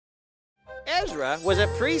Ezra was a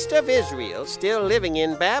priest of Israel, still living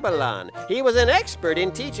in Babylon. He was an expert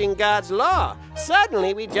in teaching God's law.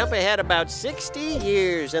 Suddenly, we jump ahead about 60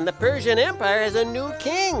 years, and the Persian Empire has a new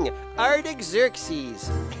king,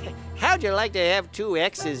 Artaxerxes. How'd you like to have two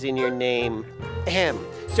X's in your name? Ahem.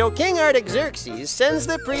 So King Artaxerxes sends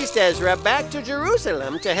the priest Ezra back to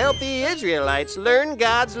Jerusalem to help the Israelites learn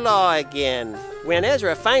God's law again. When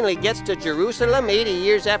Ezra finally gets to Jerusalem 80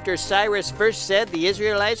 years after Cyrus first said the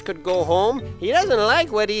Israelites could go home, he doesn't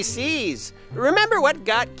like what he sees. Remember what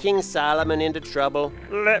got King Solomon into trouble?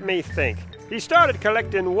 Let me think. He started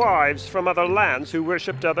collecting wives from other lands who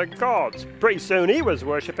worshipped other gods. Pretty soon he was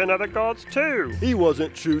worshipping other gods too. He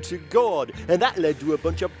wasn't true to God, and that led to a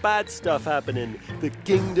bunch of bad stuff happening. The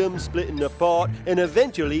kingdom splitting apart, and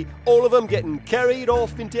eventually all of them getting carried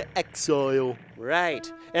off into exile.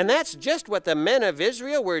 Right. And that's just what the men of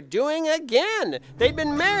Israel were doing again. They'd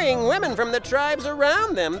been marrying women from the tribes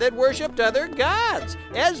around them that worshipped other gods.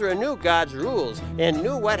 Ezra knew God's rules and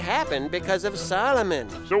knew what happened because of Solomon.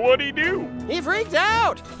 So what'd he do? He freaked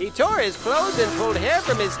out. He tore his clothes and pulled hair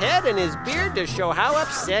from his head and his beard to show how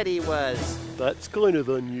upset he was. That's kind of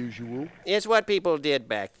unusual. It's what people did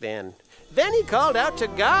back then. Then he called out to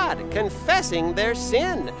God, confessing their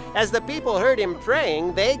sin. As the people heard him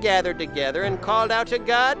praying, they gathered together and called out to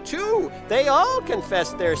God too. They all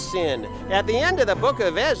confessed their sin. At the end of the book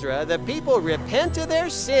of Ezra, the people repent of their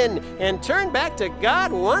sin and turn back to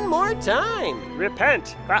God one more time.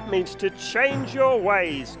 Repent. That means to change your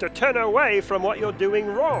ways, to turn away from what you're doing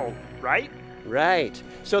wrong, right? Right.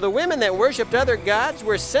 So the women that worshipped other gods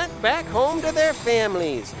were sent back home to their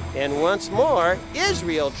families. And once more,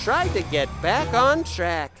 Israel tried to get back on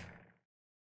track.